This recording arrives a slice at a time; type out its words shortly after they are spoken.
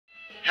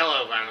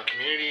Hello vinyl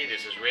community,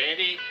 this is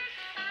Randy.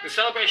 In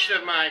celebration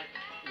of my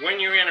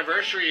 1-year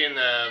anniversary in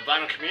the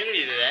vinyl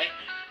community today,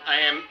 I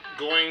am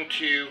going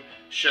to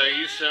show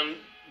you some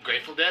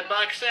Grateful Dead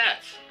box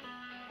sets.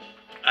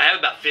 I have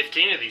about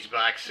 15 of these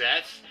box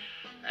sets,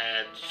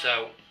 and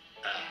so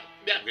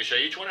I'm going to show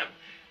you each one of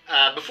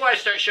them. Before I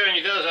start showing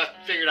you those, I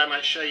figured I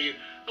might show you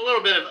a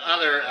little bit of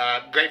other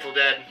Grateful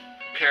Dead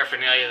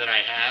paraphernalia that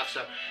I have.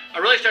 So I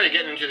really started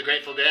getting into the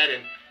Grateful Dead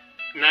in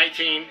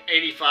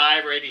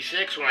 1985 or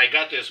 86 when I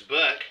got this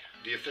book,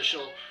 the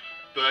official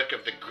book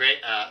of the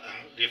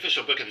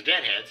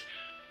Deadheads.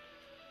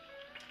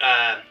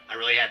 I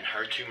really hadn't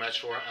heard too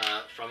much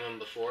from them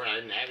before, and I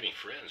didn't have any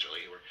friends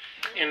really who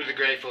were into the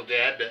Grateful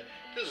Dead. But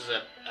this is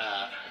a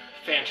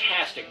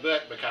fantastic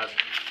book because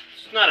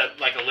it's not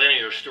like a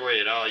linear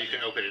story at all. You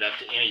can open it up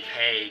to any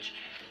page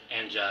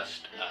and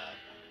just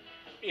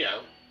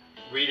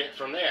read it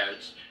from there.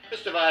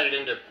 It's divided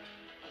into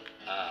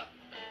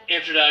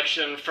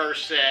introduction,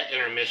 first set,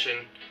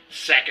 intermission,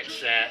 second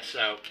set.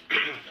 So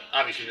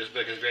obviously this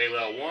book is very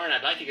well worn.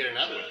 I'd like to get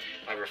another one.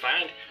 If I ever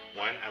find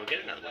one, I would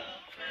get another one.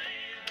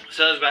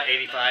 So it was about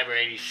 85 or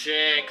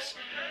 86.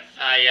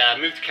 I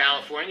moved to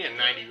California in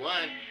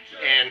 91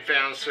 and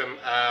found some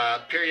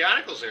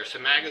periodicals there,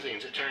 some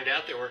magazines. It turned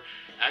out there were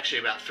actually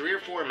about 3 or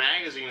 4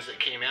 magazines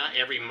that came out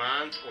every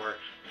month or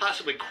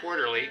possibly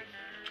quarterly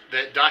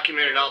that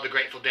documented all the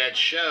Grateful Dead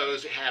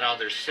shows. It had all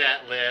their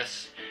set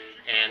lists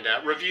and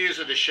reviews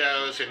of the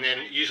shows, and then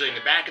usually in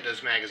the back of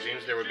those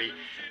magazines there would be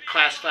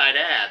classified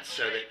ads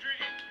so that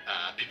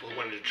people who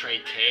wanted to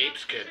trade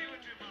tapes could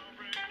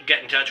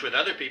get in touch with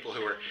other people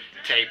who were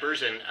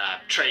tapers and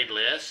trade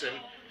lists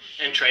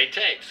and trade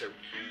tapes. So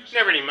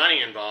never any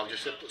money involved,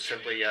 just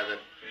simply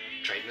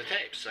trading the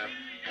tapes. So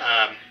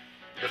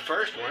the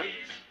first one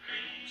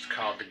is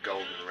called The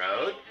Golden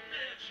Road.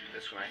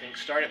 This one I think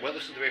started, well,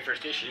 this is the very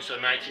first issue, so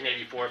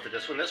 1984 for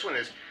this one. This one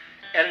is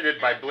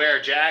edited by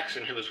Blair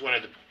Jackson, who was one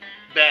of the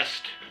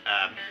best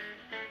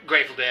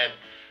Grateful Dead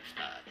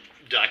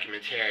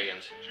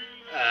documentarians.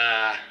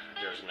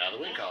 There's another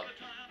one called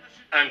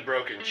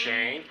Unbroken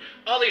Chain.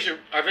 All these are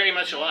very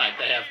much alike.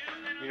 They have,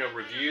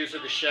 reviews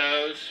of the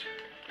shows,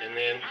 and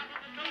then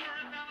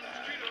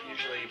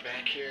usually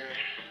back here,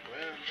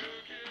 well,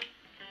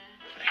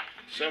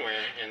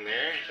 somewhere in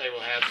there, they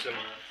will have some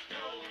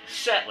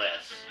set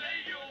lists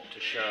to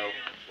show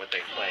what they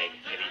played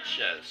at each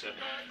show. So,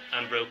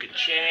 Unbroken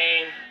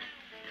Chain,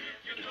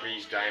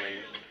 Dupree's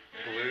Diamond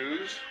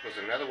Blues was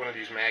another one of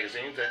these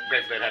magazines. That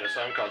Grateful Dead had a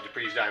song called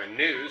Dupree's Diamond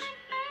News.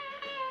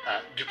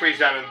 Dupree's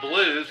Diamond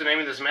Blues, the name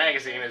of this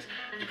magazine is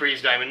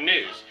Dupree's Diamond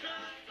News.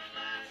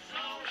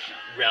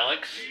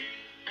 Relics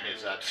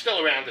is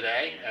still around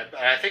today.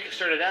 I think it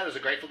started out as a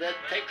Grateful Dead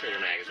tape trader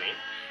magazine.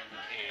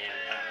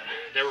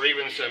 And there were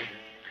even some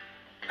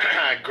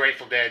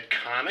Grateful Dead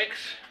comics.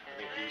 I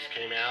think these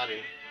came out in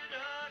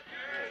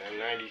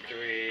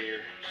 93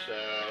 or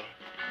so,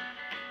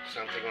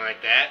 something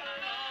like that.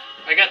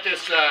 I got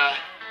this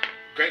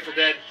Grateful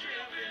Dead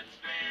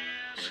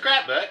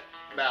scrapbook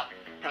about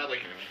probably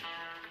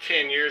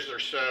 10 years or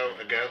so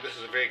ago. This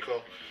is a very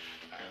cool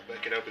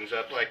book. It opens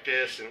up like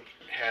this and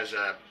has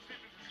a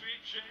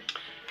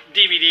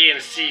DVD and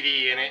a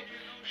CD in it,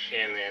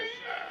 and then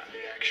the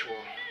actual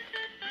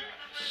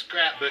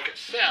scrapbook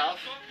itself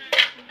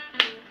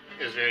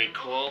is very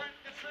cool.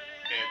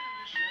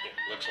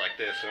 It looks like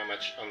this, not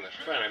much on the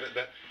front of it,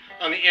 but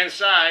on the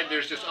inside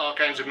there's just all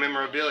kinds of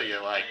memorabilia,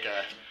 like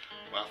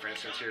well, for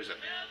instance, here's a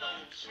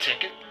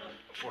ticket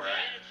for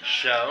a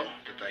show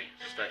that they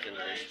stuck into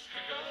this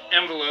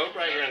envelope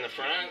right here in the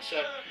front.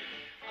 So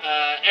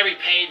every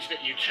page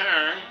that you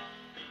turn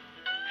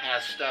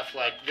has stuff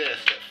like this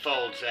that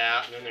folds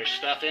out, and then there's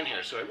stuff in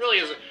here. So it really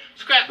is a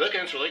scrapbook,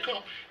 and it's really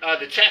cool.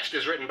 The text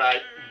is written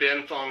by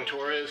Ben Fong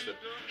Torres, the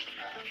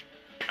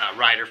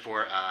writer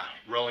for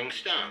Rolling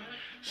Stone.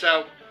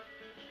 So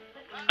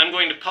I'm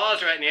going to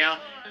pause right now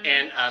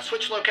and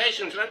switch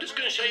locations, and I'm just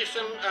going to show you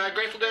some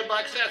Grateful Dead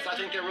box sets. I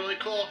think they're really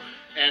cool,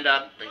 and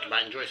I think you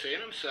might enjoy seeing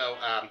them, so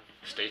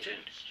stay tuned.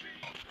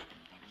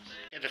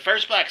 The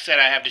first box set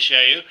I have to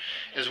show you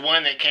is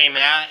one that came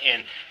out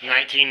in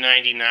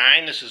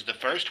 1999. This is the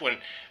first one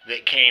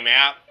that came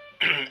out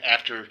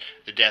after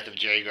the death of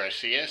Jerry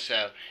Garcia.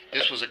 So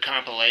this was a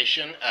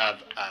compilation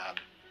of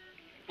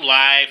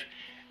live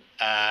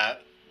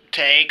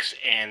takes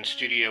and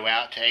studio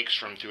outtakes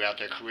from throughout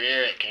their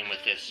career. It came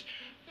with this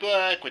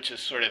book, which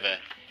is sort of a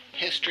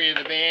history of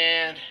the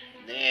band.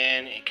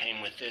 Then it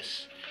came with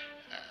this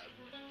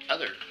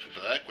other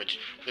book, which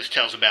this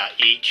tells about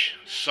each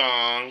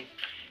song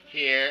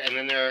here, and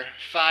then there are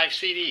 5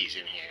 CDs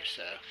in here,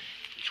 so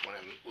each one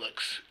of them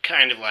looks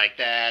kind of like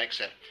that,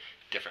 except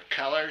different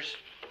colors.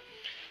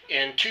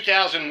 In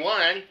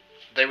 2001,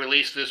 they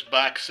released this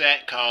box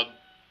set called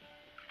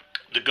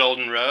The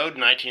Golden Road,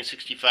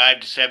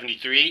 1965 to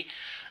 73.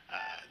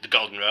 The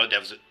Golden Road,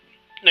 that was the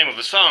name of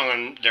a song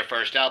on their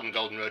first album,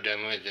 Golden Road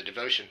Done With the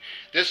Devotion.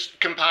 This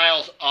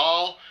compiles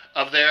all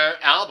of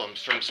their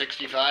albums from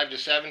 65 to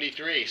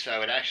 73,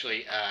 so it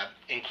actually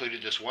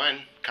included this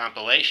one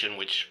compilation,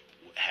 which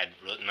had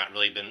not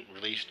really been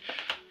released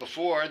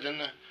before. Then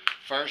the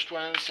first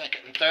one,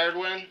 second and third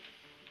one,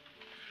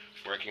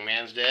 Working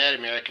Man's Dead,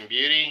 American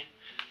Beauty,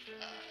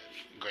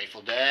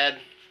 Grateful Dead,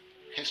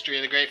 History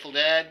of the Grateful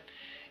Dead,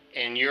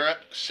 and Europe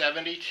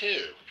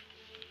 72.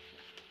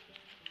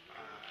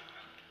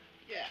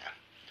 Yeah.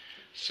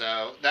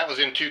 So that was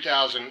in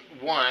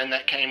 2001.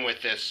 That came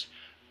with this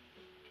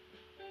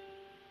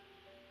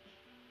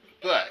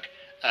book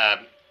that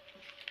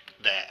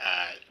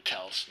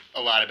tells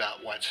a lot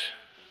about what's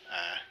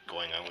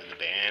going on with the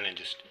band, and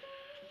just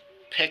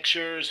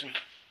pictures and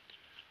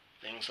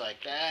things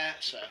like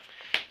that. So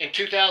in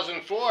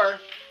 2004,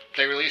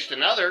 they released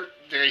another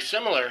very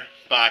similar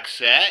box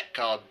set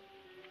called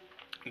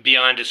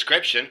Beyond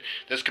Description.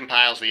 This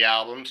compiles the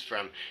albums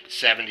from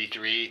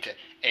 73 to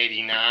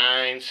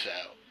 89. So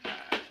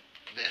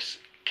this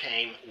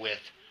came with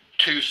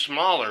 2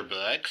 smaller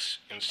books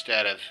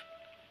instead of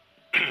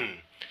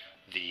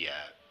the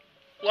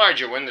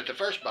larger one that the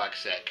first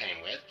box set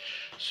came with.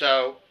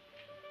 So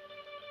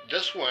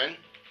this one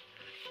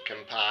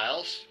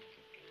compiles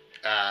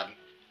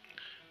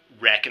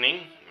Reckoning,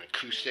 an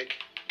acoustic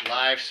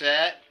live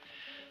set,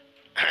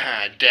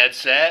 Dead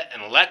set,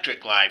 an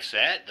electric live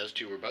set. Those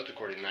 2 were both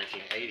recorded in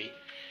 1980.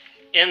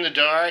 In the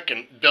Dark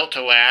and Built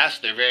to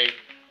Last, their very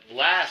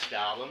last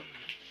album.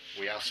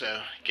 We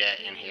also get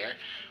in here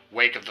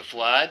Wake of the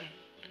Flood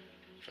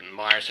from the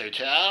Mars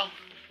Hotel,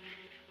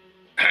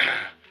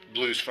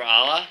 Blues for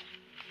Allah,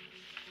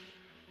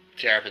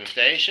 Terrapin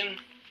Station,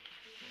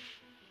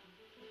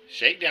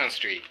 Shakedown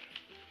Street,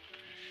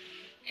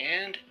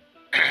 and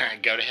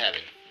Go to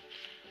Heaven.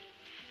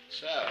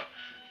 So,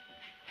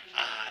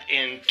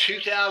 in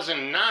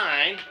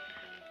 2009,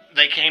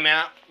 they came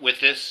out with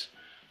this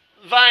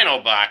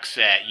vinyl box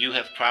set. You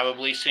have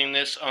probably seen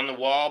this on the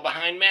wall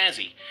behind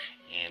Mazzy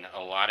in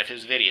a lot of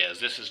his videos.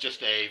 This is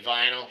just a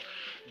vinyl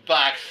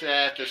box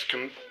set. This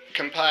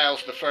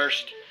compiles the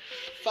first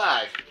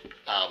 5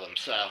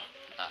 albums. So,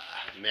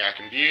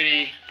 American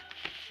Beauty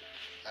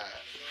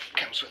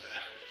comes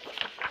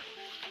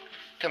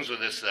with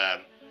this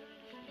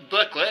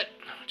booklet,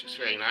 which is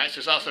very nice.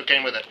 This also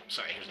came with a,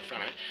 here's the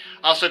front of it.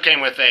 Also came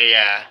with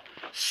a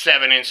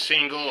 7-inch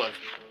single of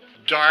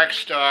Dark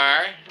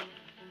Star.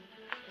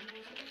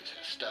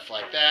 Stuff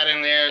like that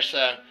in there.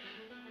 So,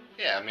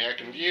 yeah,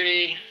 American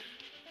Beauty,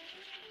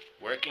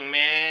 Working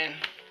Man,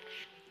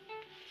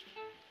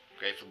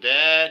 Grateful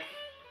Dead,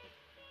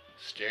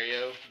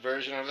 stereo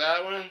version of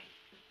that one.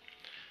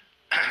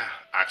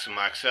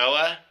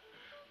 Oxymoxella.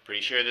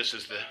 Pretty sure this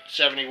is the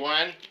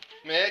 71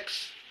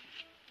 mix.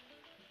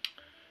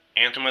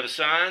 Anthem of the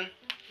Sun.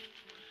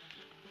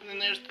 And then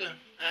there's the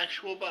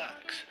actual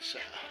box. So,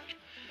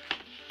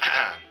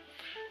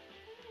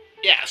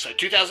 yeah, so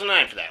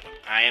 2009 for that one.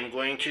 I am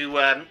going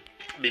to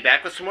be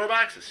back with some more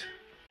boxes.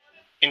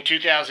 In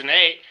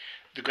 2008,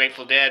 the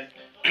Grateful Dead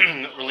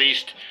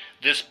released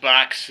this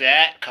box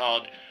set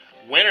called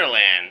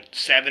Winterland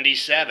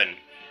 77,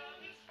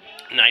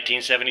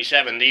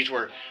 1977. These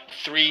were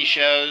 3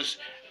 shows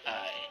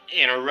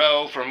in a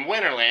row from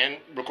Winterland,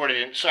 recorded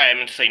in, I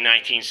meant to say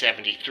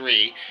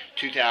 1973,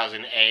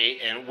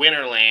 2008, and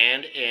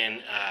Winterland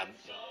in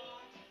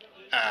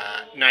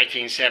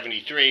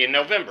 1973, in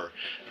November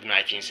of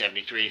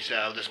 1973.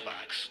 So this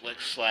box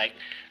looks like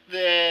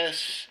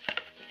this, and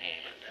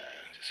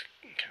just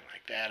kind of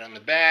like that on the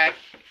back.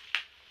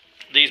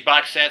 These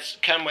box sets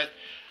come with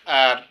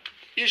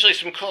usually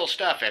some cool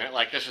stuff in it,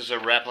 like this is a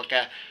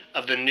replica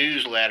of the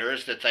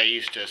newsletters that they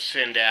used to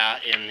send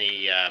out in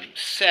the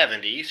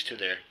 70s to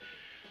their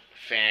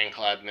fan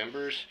club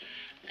members,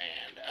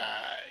 and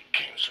it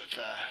comes with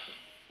a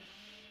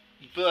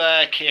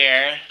book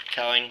here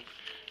telling,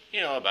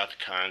 about the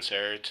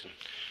concerts and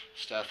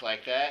stuff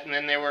like that. And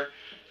then there were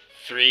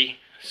 3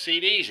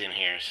 CDs in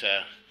here,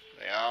 so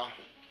they all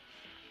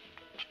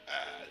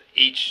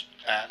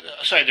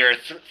there are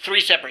 3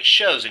 separate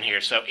shows in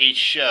here, so each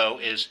show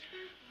is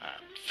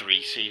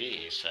 3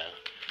 CDs. So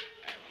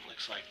that one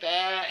looks like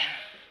that.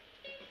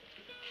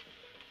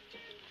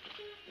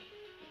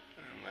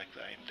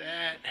 Like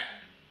that.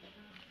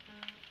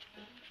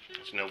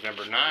 It's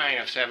November 9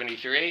 of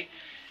 73,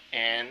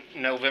 and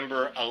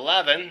November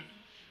 11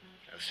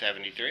 of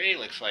 73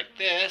 looks like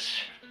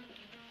this.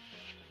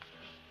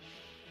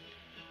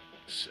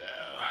 So,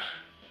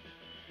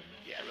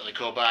 yeah, really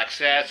cool box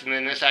sets. And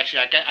then this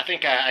actually, I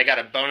think I got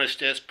a bonus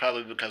disc,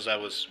 probably because I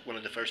was one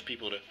of the first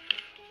people to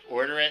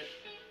order it,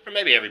 or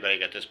maybe everybody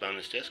got this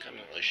bonus disc. I'm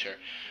not really sure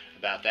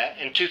about that.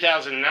 In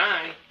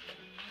 2009,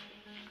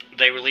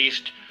 they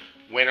released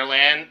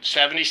Winterland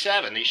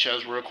 77. These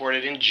shows were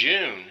recorded in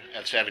June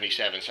of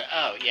 77. So,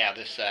 oh, yeah,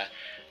 this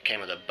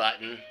came with a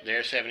button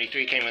there.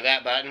 73 came with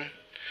that button.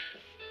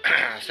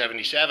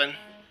 77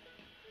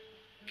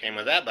 came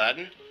with that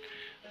button.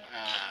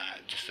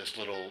 Just this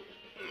little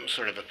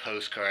sort of a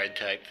postcard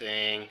type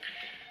thing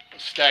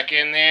stuck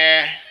in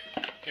there.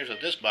 Here's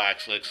what this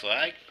box looks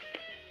like.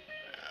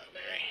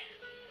 Very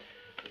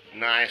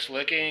nice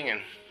looking, and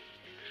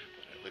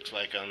it looks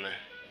like on the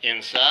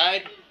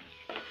inside.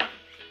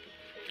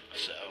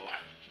 So,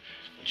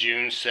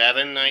 June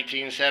 7,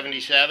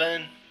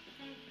 1977. You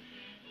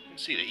can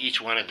see that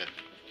each one of the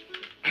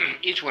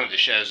each one of the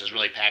shows is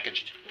really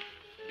packaged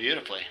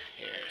beautifully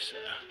here, so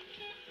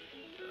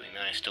really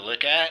nice to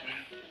look at.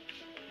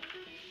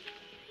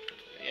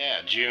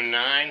 Yeah, June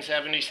 9,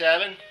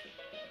 77.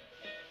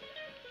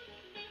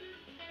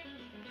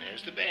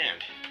 There's the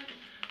band.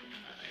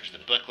 There's the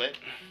booklet.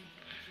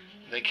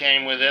 They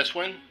came with this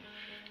one.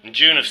 In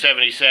June of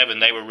 77,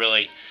 they were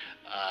really,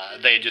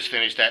 they had just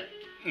finished that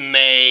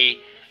May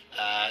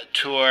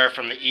tour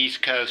from the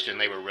East Coast, and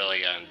they were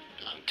really on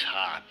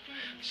top.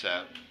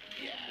 So,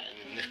 yeah,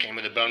 and this came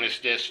with a bonus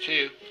disc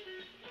too.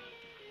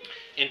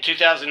 In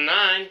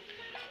 2009,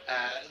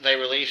 they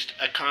released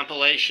a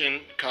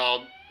compilation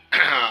called,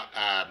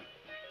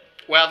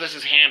 well, this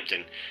is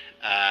Hampton,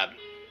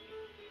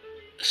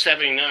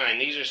 79.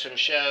 These are some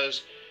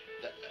shows,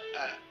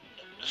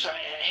 sorry,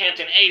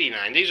 Hampton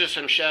 89. These are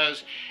some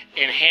shows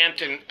in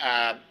Hampton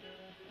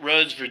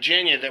Roads,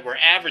 Virginia that were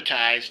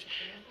advertised.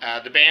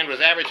 The band was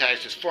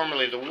advertised as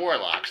formerly the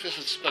Warlocks. This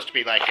is supposed to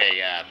be like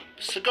a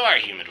cigar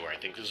humidor. I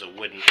think this is a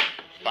wooden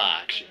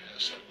box, you know,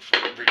 so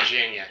from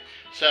Virginia.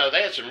 So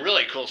they had some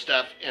really cool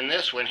stuff. In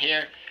this one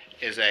here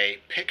is a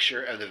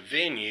picture of the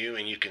venue,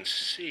 and you can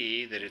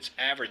see that it's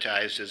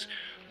advertised as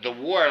the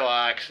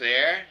Warlocks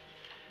there.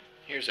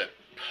 Here's a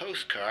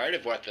postcard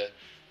of what the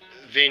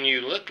venue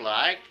looked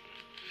like.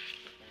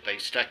 They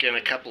stuck in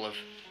a couple of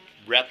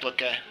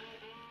replica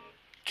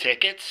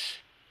tickets,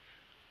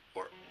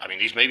 or I mean,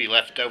 these may be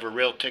leftover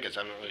real tickets.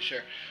 I'm not really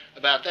sure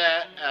about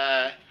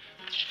that.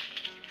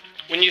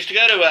 When you used to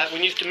go to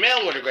when you used to mail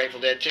order Grateful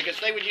Dead tickets,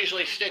 they would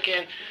usually stick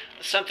in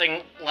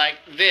something like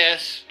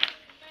this,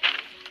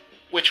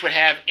 which would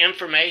have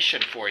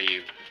information for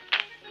you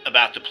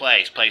about the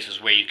place,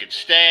 places where you could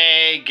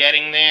stay,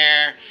 getting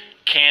there,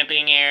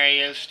 camping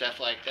areas, stuff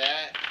like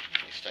that.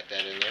 They stuck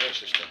that in there. It's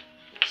just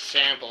a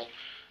sample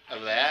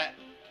of that.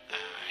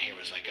 Here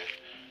was like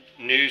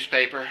a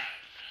newspaper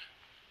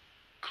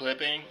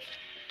clipping.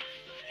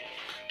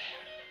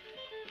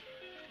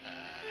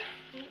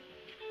 And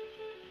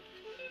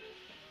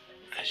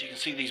as you can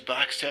see, these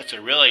box sets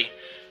are really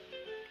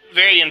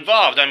very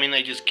involved. I mean,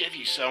 they just give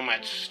you so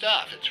much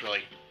stuff. It's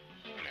really,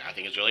 I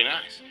think it's really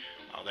nice.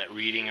 All that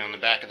reading on the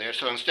back of there.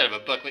 So instead of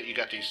a booklet, you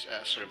got these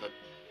sort of a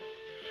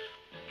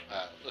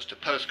list of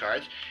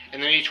postcards,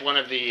 and then each one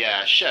of the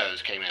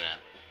shows came in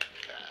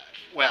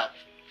a, well,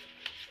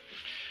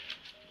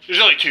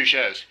 there's only 2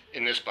 shows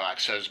in this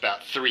box, so it's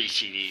about 3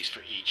 CDs for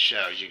each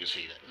show. As you can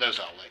see, that those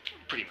all look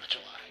pretty much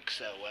alike.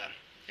 So,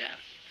 yeah.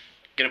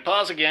 Gonna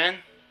pause again.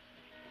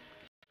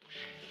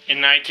 In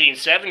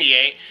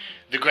 1978,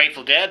 the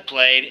Grateful Dead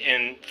played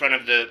in front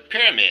of the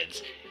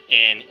pyramids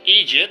in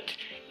Egypt,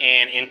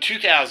 and in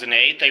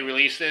 2008, they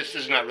released this.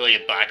 This is not really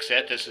a box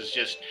set. This is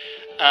just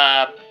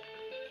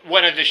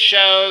one of the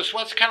shows.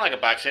 Well, it's kind of like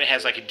a box set. It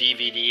has like a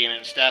DVD in it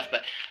and stuff,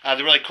 but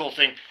the really cool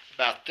thing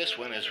about this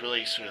one is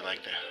really sort of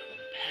like the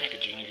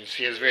packaging. You can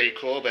see it's very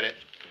cool, but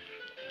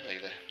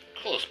like the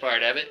coolest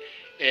part of it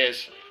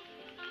is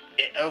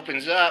it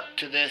opens up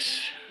to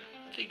this.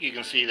 I think you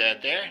can see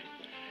that there.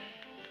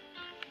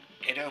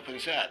 It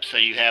opens up, so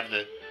you have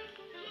the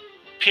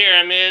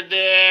pyramid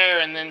there,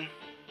 and then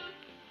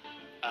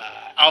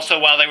also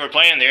while they were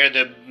playing there,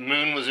 the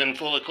moon was in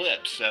full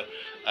eclipse, so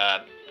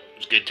it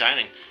was good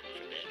timing for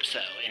them. So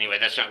anyway,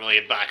 that's not really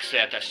a box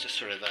set. That's just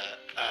sort of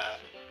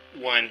a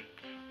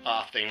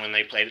one-off thing when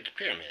they played at the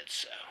pyramids.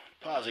 So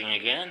pausing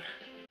again.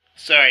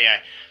 Sorry, I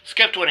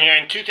skipped one here.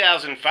 In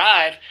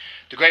 2005,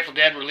 the Grateful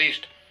Dead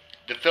released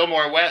the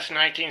Fillmore West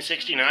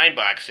 1969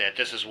 box set.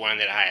 This is one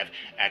that I have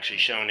actually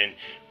shown in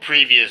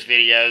previous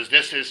videos.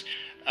 This is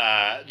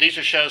these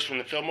are shows from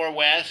the Fillmore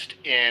West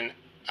in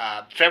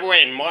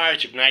February and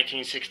March of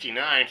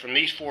 1969. From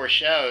these 4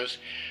 shows,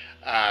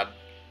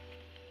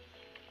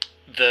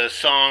 the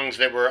songs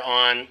that were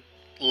on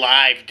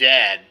Live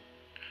Dead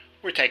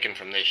were taken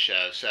from this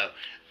show. So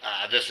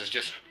this is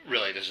just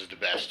really, this is the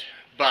best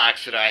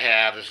box that I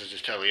have. This is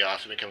just totally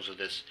awesome. It comes with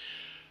this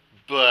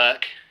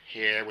book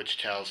here, which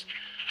tells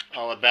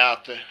all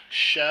about the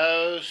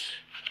shows,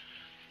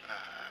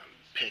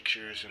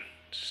 pictures and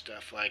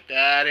stuff like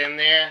that in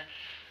there.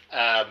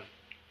 And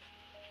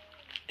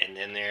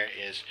then there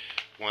is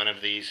one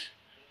of these,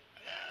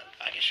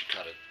 I guess you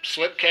call it a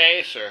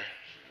slipcase, or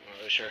I'm not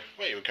really sure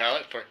what you would call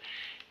it, for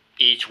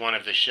each one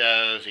of the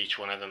shows. Each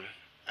one of them,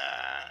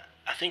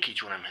 I think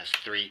each one of them has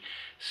 3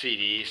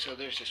 CDs. So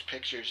there's just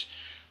pictures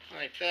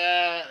like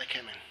that. They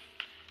come in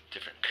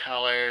different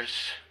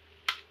colors.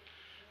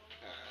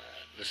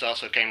 This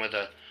also came with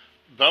a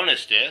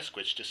bonus disc,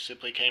 which just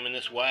simply came in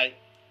this white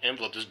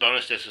envelope. This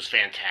bonus disc is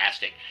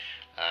fantastic.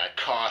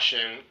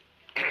 Caution,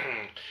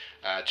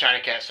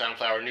 China Cat,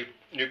 Sunflower, New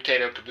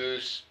Potato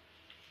Caboose.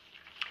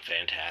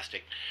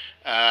 Fantastic.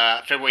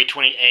 February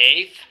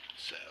 28th.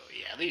 So,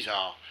 yeah, these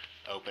all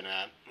open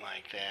up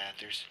like that.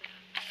 There's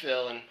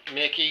Phil and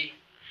Mickey.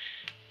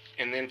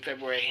 And then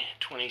February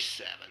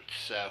 27th.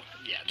 So,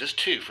 yeah, just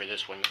 2 for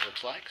this one, it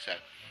looks like. So,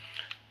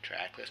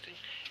 track listing.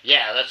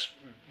 Yeah,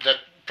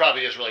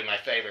 probably is really my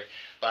favorite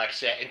box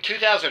set. In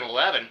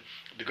 2011,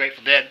 the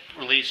Grateful Dead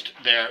released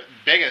their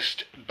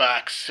biggest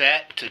box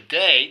set to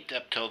date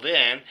up till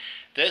then.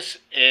 This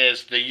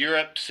is the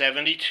Europe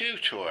 72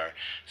 tour.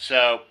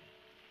 So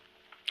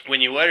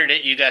when you ordered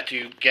it, you got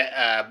to get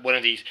one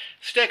of these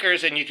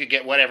stickers, and you could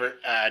get whatever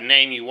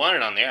name you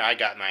wanted on there. I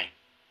got my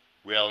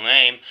real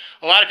name.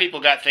 A lot of people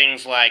got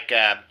things like,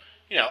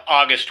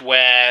 August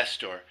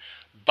West or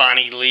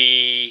Bonnie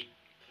Lee,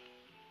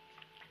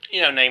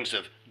 names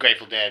of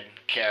Grateful Dead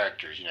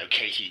characters,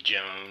 Casey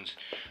Jones.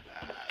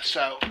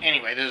 So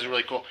anyway, this is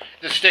really cool.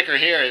 This sticker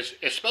here is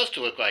supposed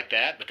to look like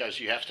that because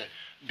you have to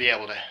be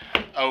able to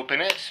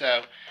open it.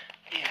 So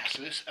yeah,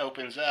 so this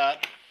opens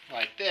up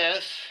like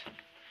this.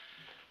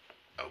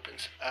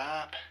 Opens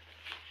up,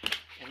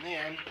 and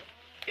then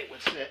it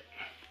would sit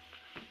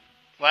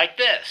like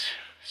this.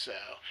 So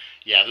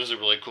yeah, this is a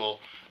really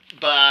cool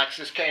box.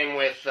 This came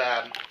with,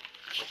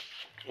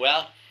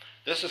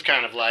 this is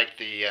kind of like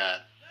the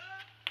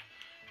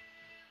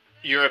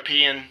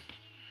European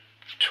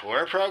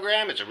tour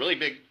program. It's a really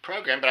big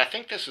program, but I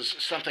think this is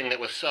something that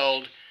was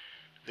sold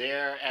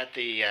there at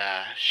the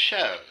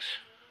shows.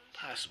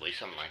 Possibly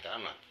something like that.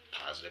 I'm not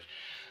positive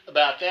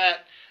about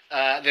that.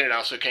 Then it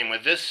also came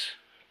with this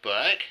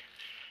book.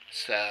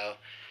 So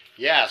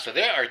yeah, so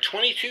there are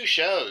 22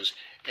 shows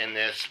in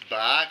this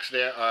box.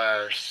 There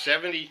are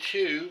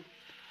 72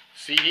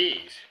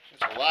 CDs.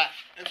 That's a lot.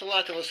 That's a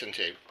lot to listen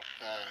to.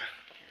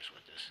 Here's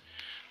what this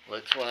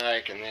looks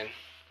like, and then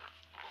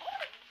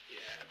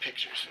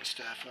pictures and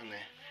stuff on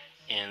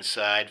the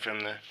inside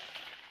from the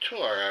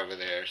tour over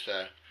there.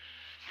 So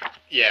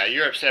yeah,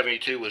 Europe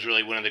 72 was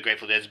really one of the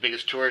Grateful Dead's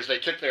biggest tours. They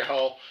took their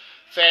whole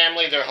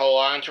family, their whole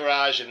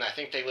entourage, and I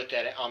think they looked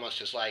at it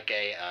almost as like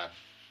a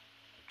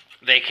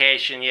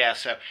vacation. Yeah,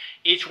 so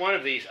each one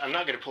of these, I'm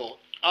not going to pull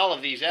all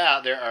of these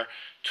out. There are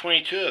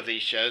 22 of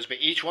these shows, but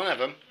each one of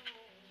them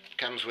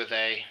comes with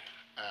a,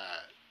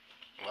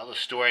 the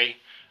story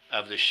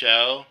of the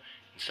show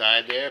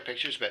inside there,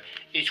 pictures, but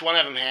each one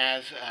of them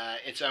has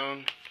its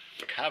own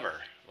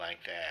cover like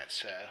that.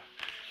 So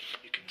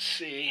you can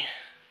see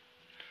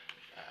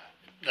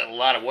that a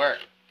lot of work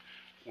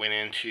went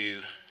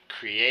into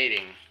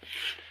creating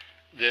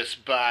this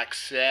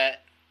box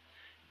set.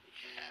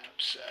 Yep,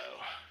 so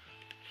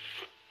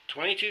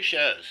 22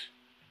 shows.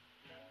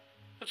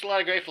 That's a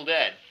lot of Grateful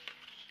Dead.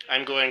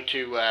 I'm going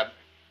to,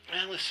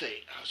 let's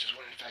see. I was just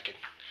wondering if I could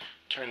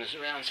turn this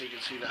around so you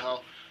can see the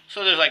whole.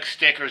 So there's like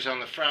stickers on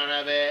the front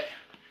of it,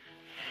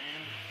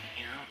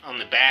 and, on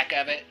the back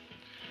of it.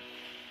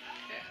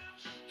 Yeah.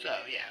 So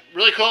yeah,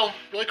 really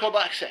cool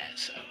box set.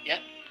 So yep,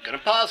 gonna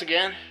pause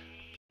again.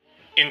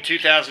 In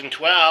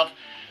 2012,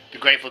 the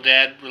Grateful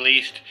Dead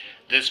released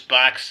this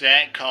box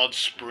set called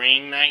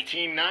Spring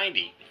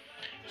 1990.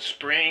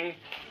 Spring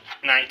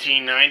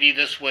 1990,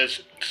 this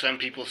was, some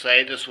people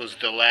say this was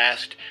the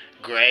last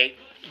great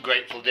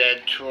Grateful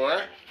Dead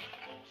tour.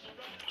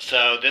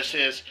 So this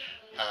is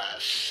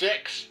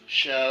 6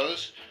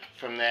 shows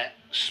from that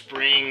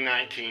Spring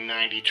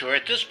 1990 tour.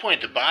 At this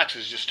point, the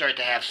boxes just start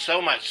to have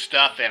so much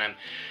stuff in them.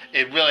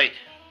 It really,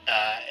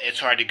 it's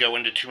hard to go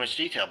into too much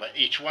detail, but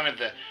each one of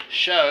the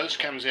shows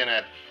comes in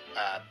a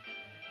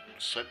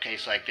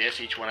slipcase like this.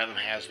 Each one of them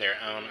has their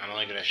own. I'm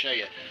only going to show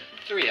you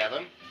 3 of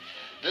them.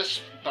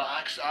 This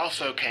box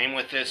also came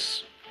with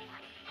this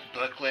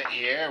booklet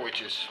here,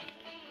 which is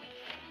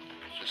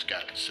just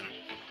got some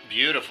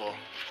beautiful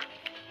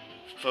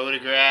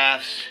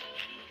photographs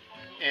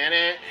in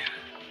it.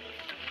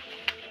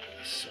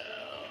 So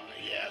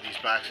yeah, these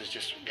boxes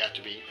just got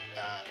to be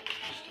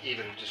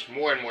just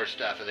more and more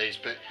stuff of these,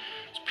 but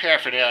it's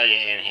paraphernalia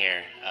in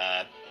here.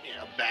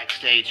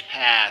 Backstage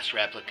pass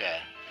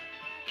replica.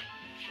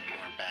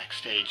 More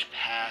backstage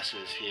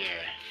passes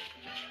here.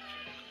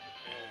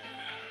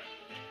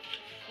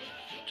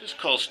 Just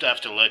cool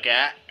stuff to look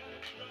at.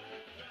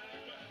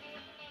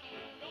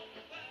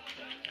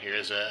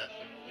 Here's a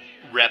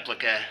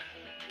replica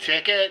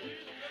ticket.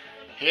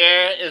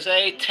 Here is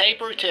a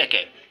taper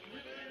ticket.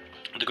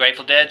 The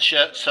Grateful Dead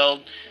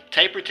sold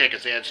taper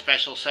tickets. They had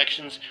special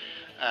sections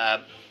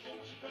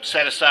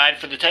set aside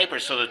for the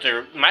tapers so that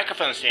their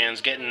microphone stands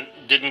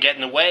didn't get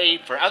in the way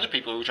for other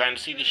people who were trying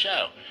to see the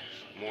show.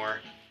 More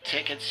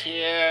tickets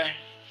here.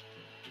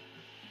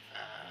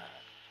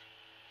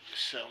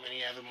 So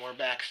many of them, more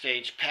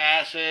backstage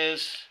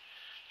passes.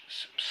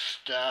 Some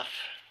stuff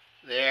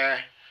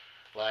there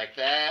like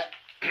that.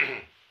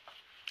 We're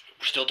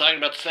still talking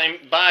about the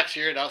same box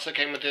here. It also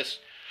came with this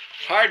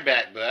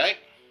hardback book.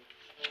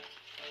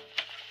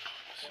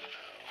 So,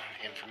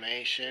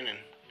 information and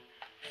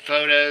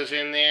photos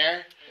in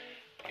there.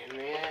 And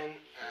then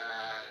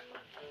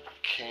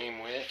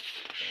came with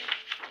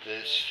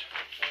this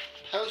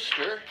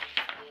poster.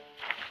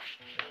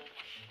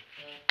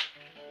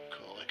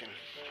 Cool looking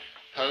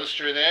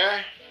poster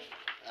there.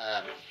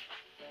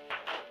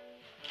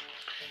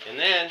 And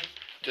then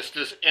just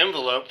this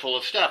envelope full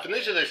of stuff. And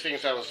these are those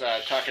things I was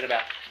talking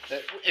about.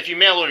 That if you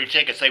mail order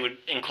tickets, they would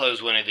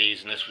enclose one of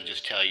these, and this would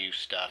just tell you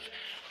stuff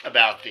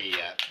about the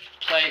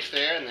place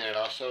there. And then it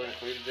also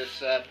included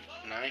this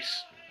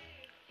nice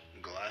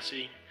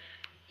glossy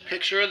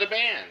picture of the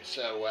band.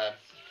 So,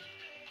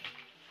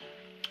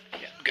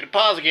 yeah, I'm going to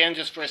pause again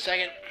just for a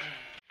second.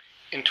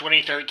 In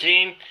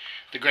 2013,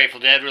 the Grateful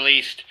Dead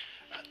released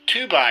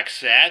 2 box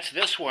sets.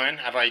 This one,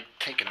 I've already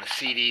taken the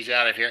CDs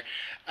out of here,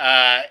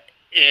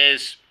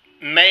 is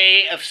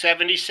May of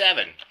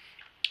 '77.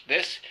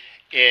 This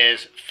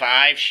is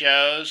 5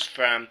 shows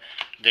from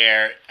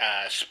their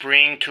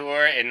spring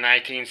tour in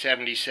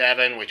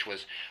 1977, which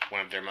was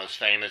one of their most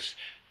famous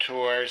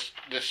tours.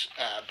 This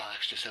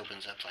box just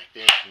opens up like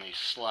this, and they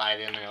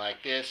slide in there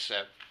like this.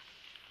 So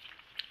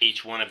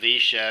each one of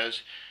these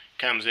shows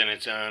comes in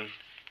its own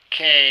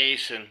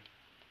case, and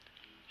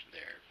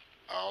they're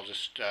all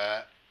just,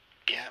 yeah,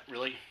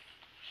 really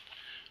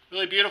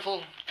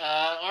beautiful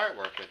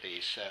artwork with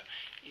these. So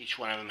each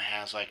one of them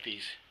has like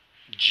these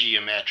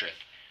geometric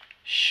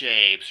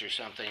shapes or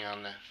something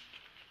on the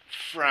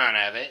front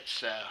of it.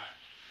 So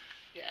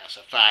yeah,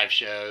 so 5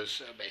 shows,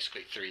 so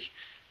basically three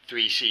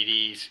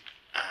CDs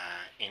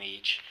in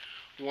each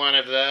one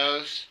of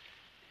those.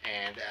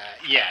 And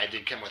yeah, it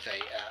did come with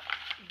a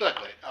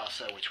booklet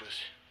also, which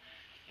was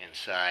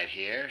inside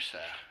here. So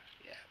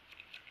yeah,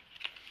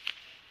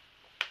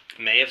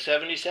 May of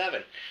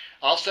 '77.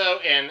 Also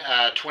in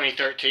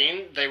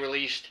 2013, they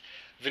released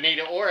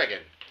Veneta,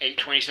 Oregon,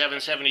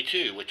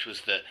 8/27/72, which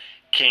was the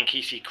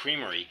Kankakee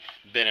Creamery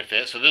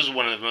benefit. So this is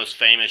one of the most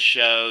famous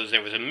shows.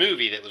 There was a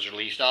movie that was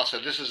released also.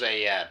 This is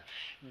a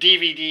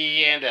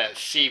DVD and a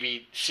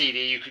CD.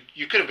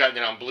 You could have gotten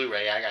it on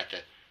Blu-ray. I got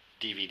the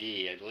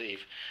DVD, I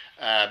believe.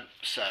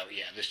 So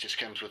yeah, this just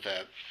comes with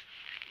a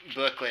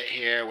booklet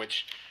here,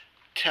 which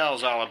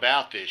tells all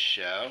about this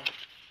show,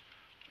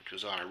 which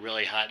was on a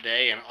really hot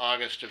day in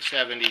August of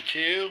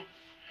 '72.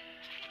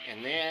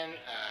 And then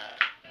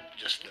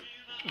just the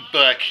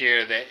book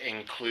here that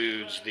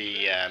includes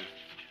the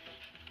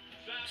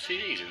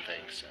CDs and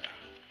things. So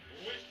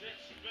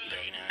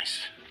very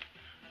nice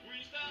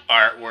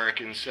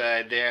artwork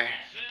inside there.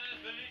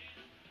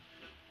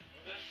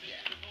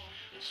 Yeah.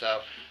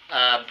 So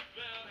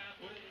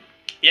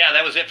yeah,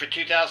 that was it for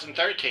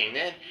 2013.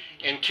 Then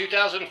in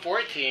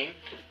 2014,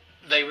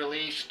 they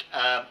released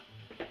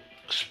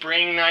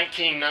Spring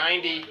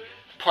 1990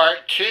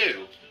 Part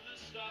 2,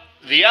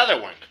 the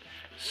other one.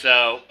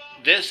 So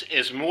this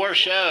is more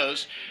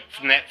shows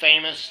from that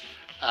famous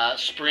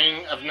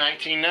Spring of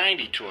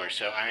 1990 tour.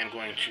 So I am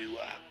going to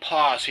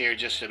pause here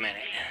just a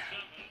minute.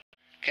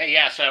 Okay,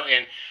 yeah, so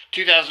in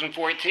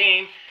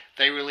 2014,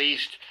 they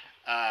released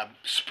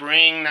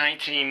Spring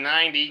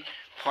 1990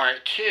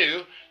 Part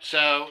 2.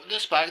 So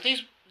this box,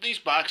 these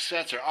box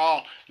sets are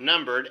all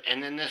numbered,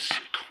 and then this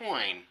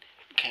coin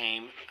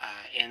came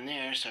in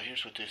there. So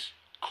here's what this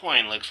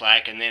coin looks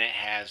like, and then it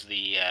has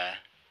the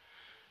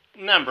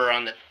number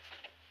on the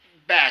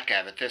back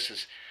of it. This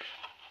is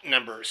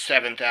number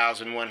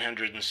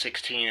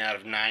 7,116 out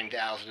of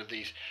 9,000 of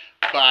these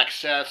box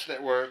sets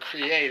that were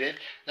created.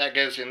 That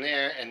goes in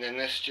there, and then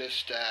this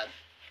just,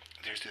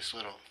 there's this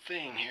little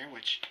thing here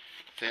which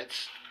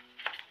fits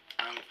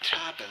on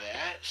top of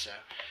that, so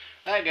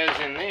that goes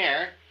in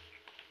there.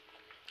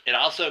 It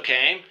also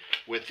came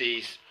with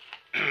these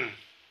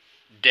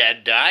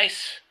dead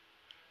dice,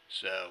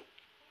 so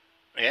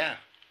yeah.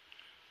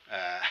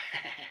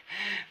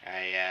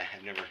 I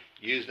have never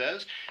used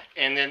those.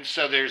 And then,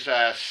 so there's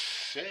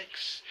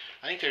 6,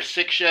 I think there's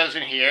 6 shows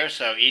in here,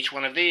 so each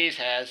one of these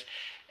has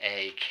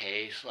a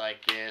case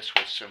like this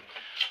with some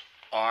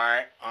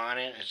art on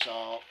it. It's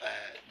all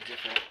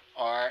different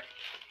art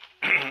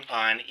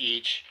on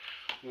each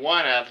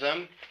one of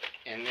them.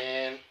 And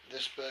then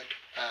this book,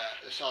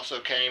 this also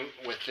came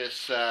with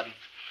this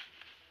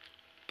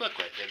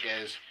booklet that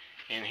goes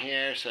in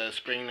here. So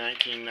Spring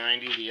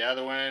 1990, the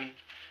other one.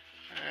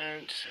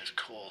 And it says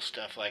cool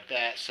stuff like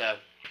that. So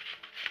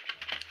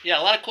yeah,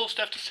 a lot of cool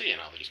stuff to see in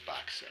all these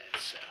box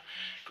sets. So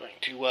going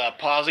to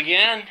pause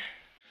again.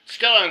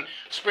 Still in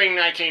Spring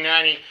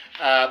 1990,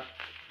 I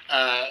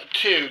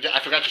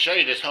forgot to show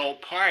you this whole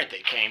part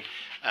that came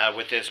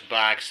with this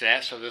box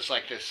set. So there's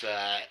like this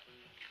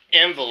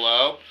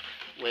envelope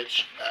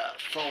which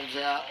folds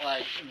out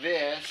like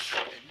this,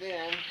 and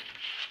then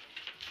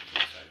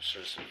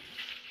there's some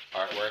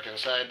artwork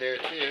inside there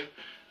too.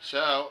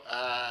 So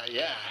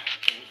yeah,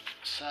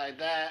 inside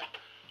that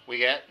we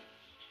get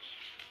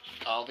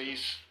all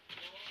these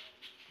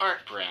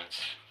art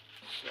prints.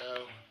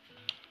 So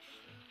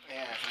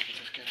yeah, if I could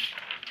just get,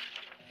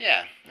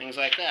 yeah, things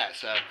like that.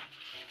 So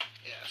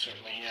yeah,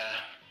 certainly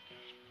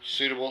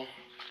suitable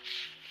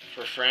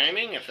for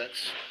framing if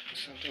that's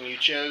something you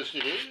chose to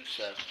do.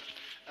 So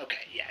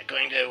okay, yeah,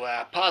 going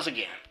to pause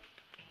again.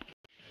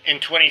 In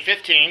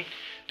 2015,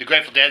 the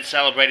Grateful Dead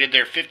celebrated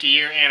their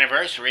 50-year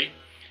anniversary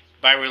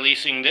by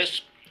releasing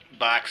this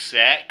box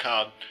set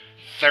called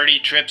 30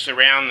 Trips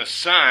Around the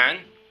Sun.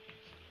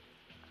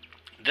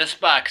 This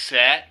box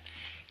set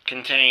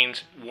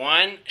contains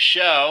one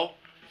show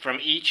from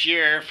each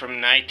year from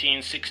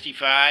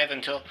 1965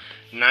 until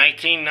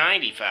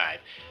 1995.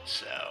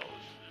 So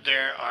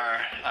there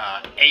are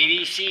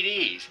 80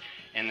 CDs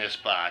in this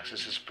box.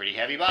 This is a pretty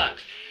heavy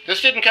box.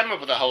 This didn't come up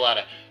with a whole lot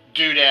of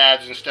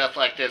doodads and stuff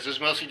like this. This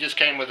mostly just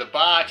came with a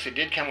box. It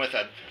did come with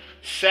a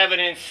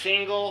 7-inch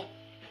single.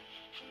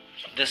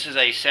 This is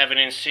a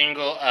 7-inch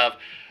single of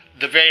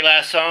the very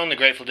last song the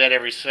Grateful Dead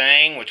ever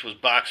sang, which was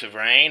Box of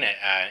Rain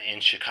in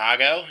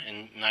Chicago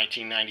in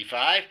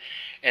 1995.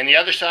 And the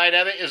other side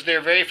of it is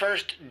their very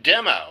first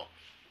demo.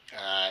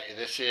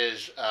 This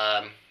is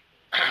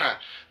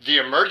The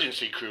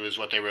Emergency Crew is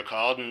what they were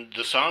called, and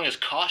the song is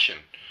Caution.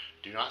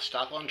 Do not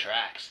stop on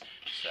tracks.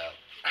 So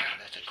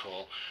that's a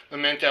cool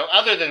memento.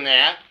 Other than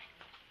that,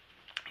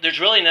 there's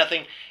really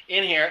nothing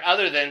in here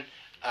other than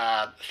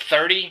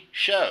 30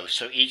 shows.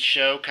 So each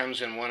show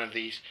comes in one of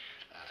these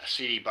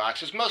CD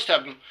boxes. Most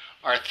of them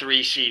are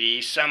 3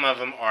 CDs. Some of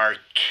them are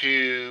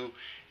 2,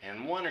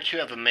 and 1 or 2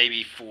 of them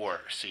maybe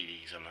 4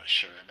 CDs. I'm not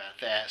sure about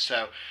that.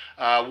 So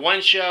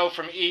 1 show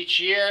from each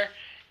year,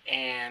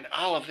 and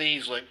all of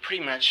these look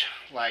pretty much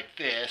like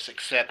this,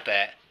 except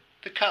that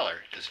the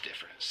color is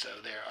different. So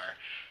there are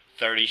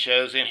 30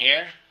 shows in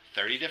here,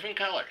 30 different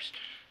colors.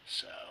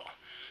 So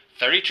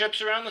 30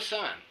 trips around the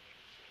sun.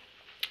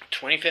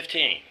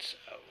 2015. So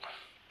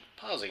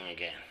pausing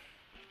again.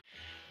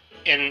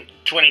 In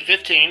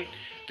 2015,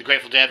 the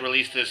Grateful Dead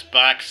released this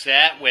box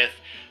set with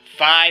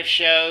 5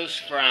 shows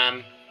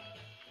from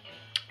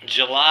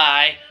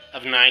July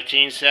of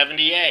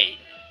 1978.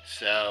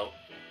 So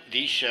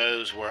these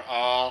shows were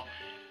all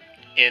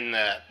in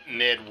the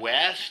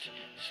Midwest.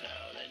 So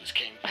they just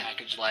came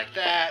packaged like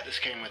that. This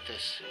came with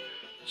this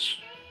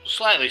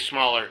slightly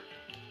smaller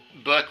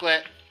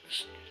booklet.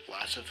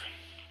 Lots of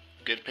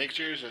good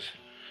pictures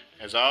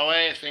as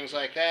always, things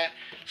like that.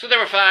 So there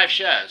were 5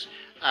 shows.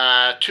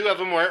 2 of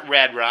them were at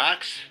Red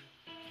Rocks.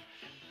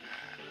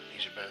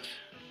 These are both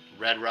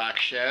Red Rock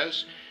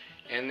shows.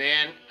 And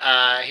then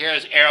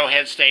here's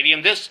Arrowhead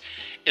Stadium. This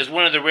is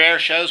one of the rare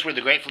shows where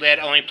the Grateful Dead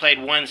only played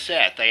 1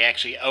 set. They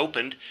actually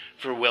opened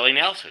for Willie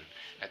Nelson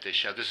at this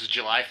show. This is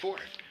July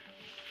 4th.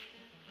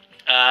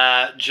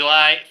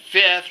 July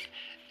 5th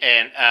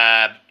in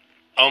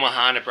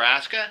Omaha,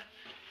 Nebraska.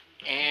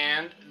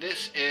 And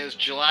this is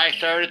July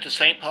 3rd at the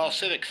St. Paul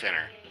Civic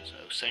Center. So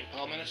St.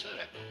 Paul,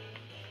 Minnesota.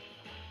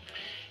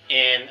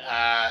 In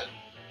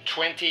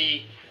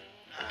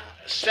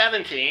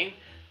 2017,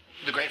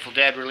 the Grateful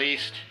Dead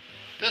released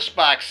this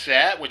box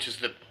set, which is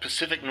the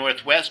Pacific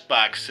Northwest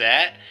box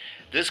set.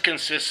 This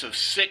consists of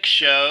 6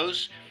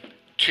 shows,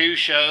 2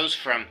 shows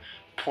from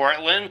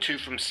Portland, 2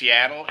 from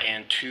Seattle,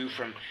 and 2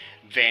 from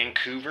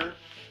Vancouver,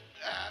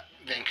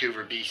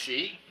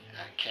 BC,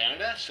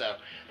 Canada. So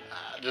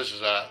this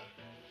is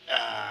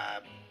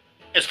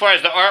as far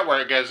as the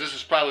artwork goes, this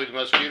is probably the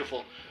most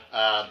beautiful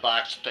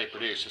box that they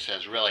produce. This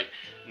has really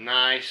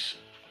nice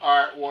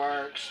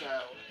artwork. So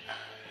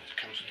it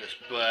comes with this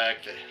book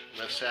that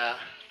lifts out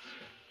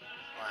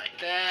like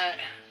that,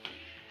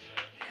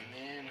 and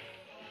then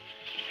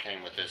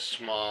came with this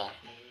small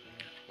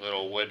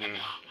little wooden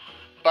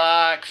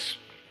box.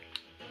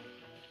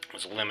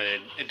 It's a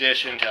limited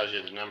edition, tells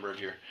you the number of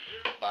your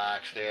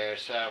box there.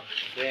 So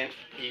then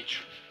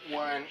each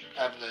one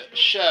of the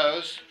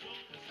shows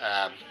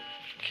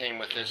came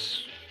with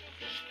this.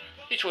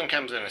 Each one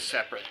comes in a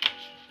separate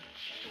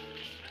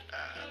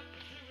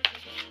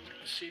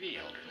CD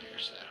holder there.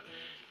 So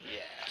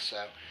yeah.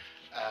 So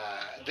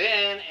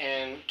then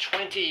in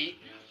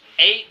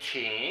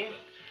 2018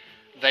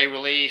 they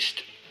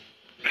released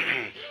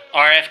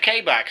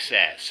RFK box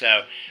set.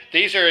 So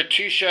these are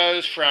 2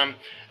 shows from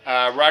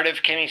Robert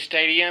F. Kennedy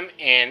Stadium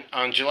and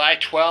on July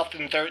 12th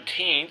and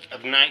 13th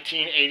of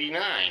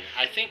 1989.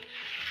 I think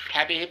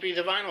Happy Hippie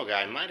the Vinyl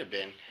Guy might have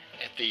been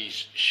at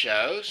these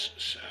shows.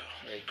 So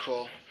very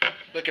cool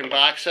looking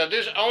box. So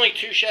there's only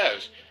 2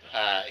 shows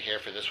here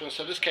for this one.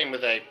 So this came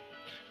with a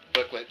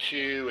booklet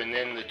too, and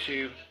then the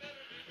 2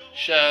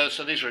 shows.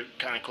 So these were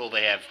kind of cool.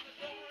 They have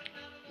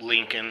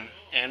Lincoln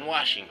and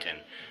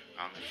Washington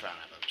on the front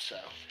of them. So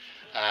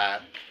yeah,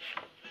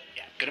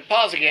 gonna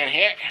pause again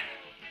here.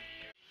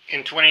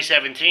 In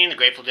 2017, the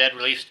Grateful Dead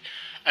released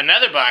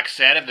another box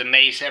set of the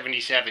May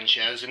 77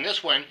 shows. In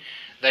this one,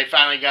 they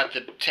finally got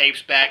the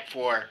tapes back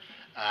for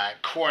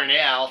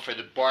Cornell for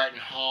the Barton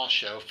Hall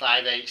show,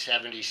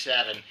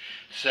 5/8/77.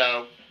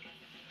 So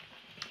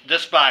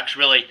this box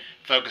really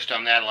focused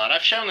on that a lot.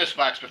 I've shown this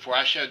box before.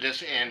 I showed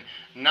this in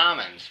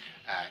Nauman's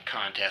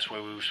contest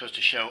where we were supposed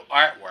to show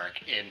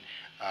artwork in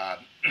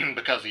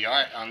because the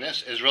art on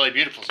this is really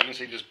beautiful. So you can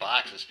see this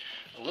box is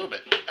a little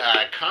bit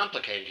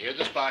complicated here.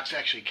 This box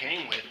actually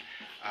came with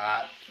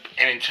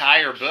an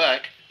entire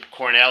book,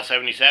 Cornell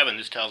 77.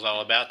 This tells all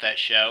about that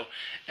show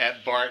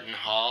at Barton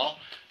Hall.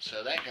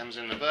 So that comes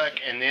in the book.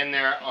 And then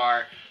there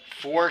are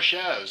 4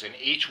 shows, and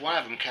each one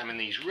of them come in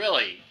these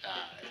really,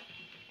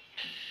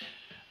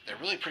 they're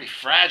really pretty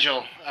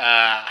fragile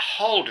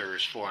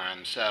holders for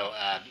them. So,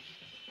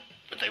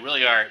 but they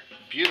really are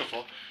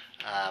beautiful.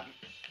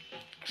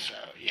 So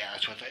yeah,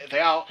 that's what they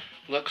all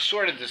look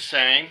sort of the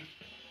same.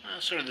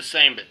 Sort of the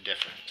same but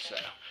different. So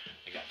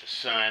they got the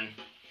sun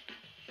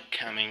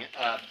coming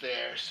up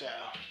there, so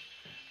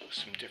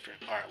some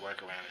different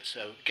artwork around it.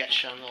 So get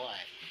shone the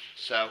light.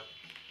 So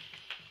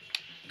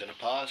I'm gonna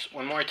pause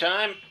one more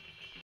time.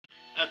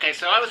 Okay,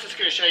 so I was just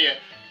going to show you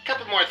a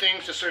couple more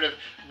things to sort of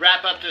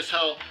wrap up this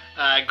whole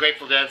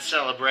Grateful Dead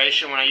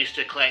celebration. When I used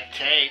to collect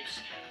tapes,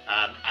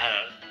 I had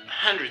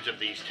hundreds of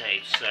these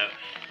tapes. So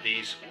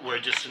these were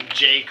just some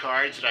J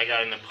cards that I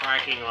got in the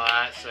parking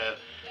lot. So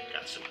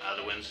got some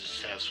other ones that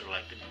just have sort of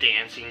like the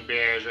dancing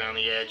bears around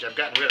the edge. I've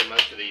gotten rid of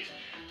most of these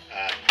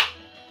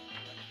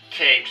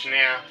tapes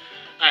now.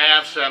 I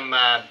have some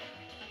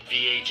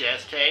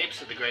VHS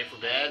tapes of the Grateful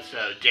Dead.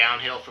 So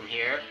Downhill from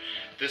Here.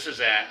 This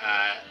is at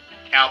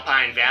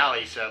Alpine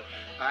Valley, so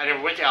I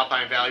never went to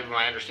Alpine Valley, but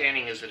my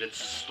understanding is that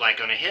it's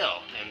like on a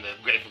hill, and the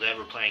Grateful Dead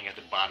were playing at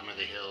the bottom of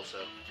the hill, so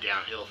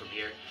Downhill from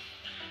Here.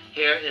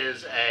 Here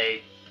is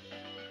a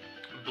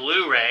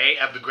Blu-ray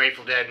of the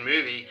Grateful Dead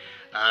movie.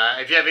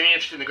 If you have any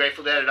interest in the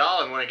Grateful Dead at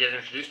all and want to get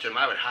introduced to them,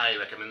 I would highly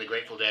recommend the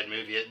Grateful Dead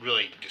movie. It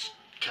really just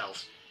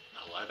tells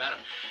a lot about them.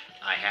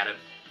 I had a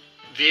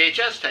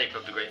VHS tape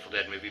of the Grateful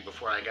Dead movie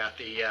before I got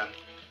the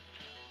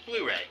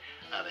Blu-ray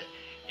of it.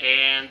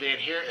 And then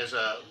here is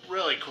a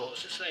really cool,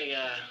 is this a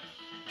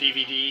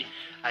DVD,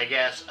 I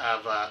guess,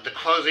 of the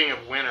closing of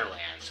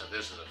Winterland. So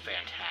this is a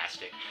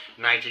fantastic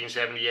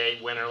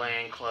 1978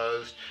 Winterland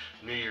closed.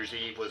 New Year's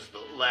Eve was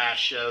the last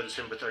show,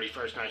 December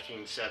 31st,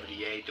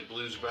 1978. The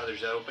Blues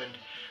Brothers opened.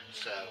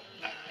 So,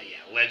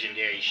 yeah,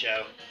 legendary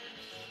show.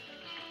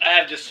 I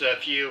have just a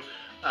few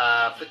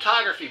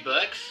photography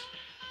books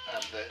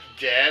of the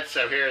Dead.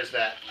 So here is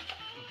that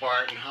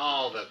Barton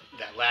Hall, that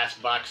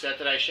last box set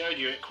that I showed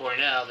you at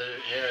Cornell.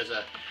 Here is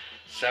a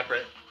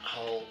separate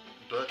whole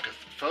book of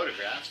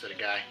photographs that a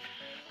guy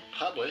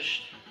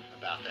published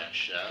about that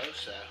show.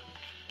 So,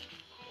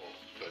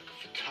 book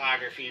of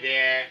photography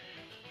there.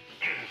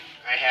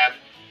 I have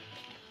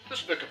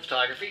this book of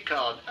photography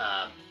called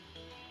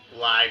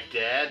Live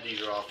Dead.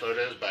 These are all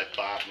photos by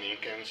Bob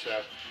Meekin.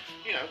 So,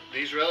 you know,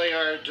 these really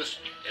are just,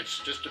 it's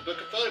just a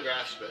book of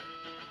photographs, but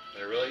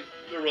they're really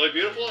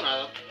beautiful, and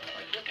I like to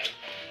look at them.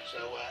 So,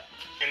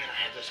 and then I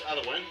have this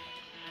other one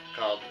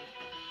called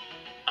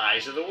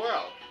Eyes of the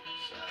World.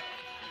 So,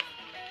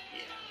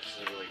 yeah, this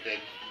is a really big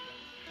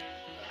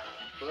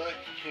book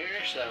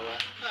here. So, oh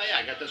yeah,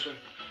 I got this one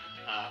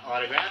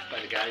autographed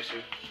by the guys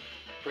who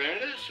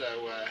printed it. So,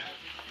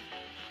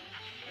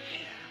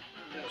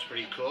 yeah, that was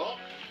pretty cool.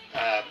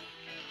 Yeah,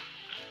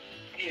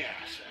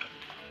 so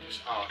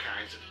just all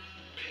kinds of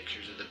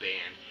pictures of the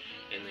band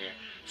in there.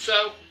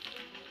 So,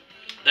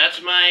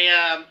 that's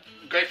my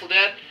Grateful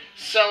Dead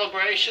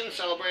celebration,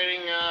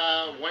 celebrating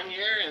 1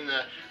 year in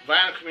the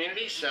vinyl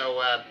community.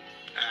 So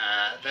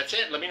that's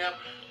it. Let me know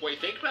what you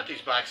think about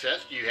these box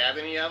sets. Do you have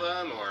any of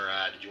them, or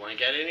did you want to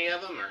get any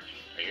of them, or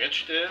are you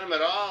interested in them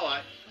at all?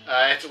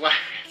 It's a lot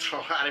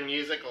of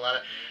music, a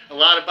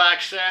lot of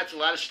box sets, a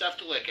lot of stuff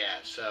to look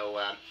at. So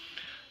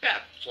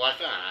yeah, it's a lot of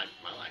fun. I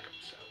like them.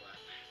 So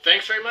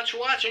thanks very much for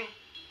watching.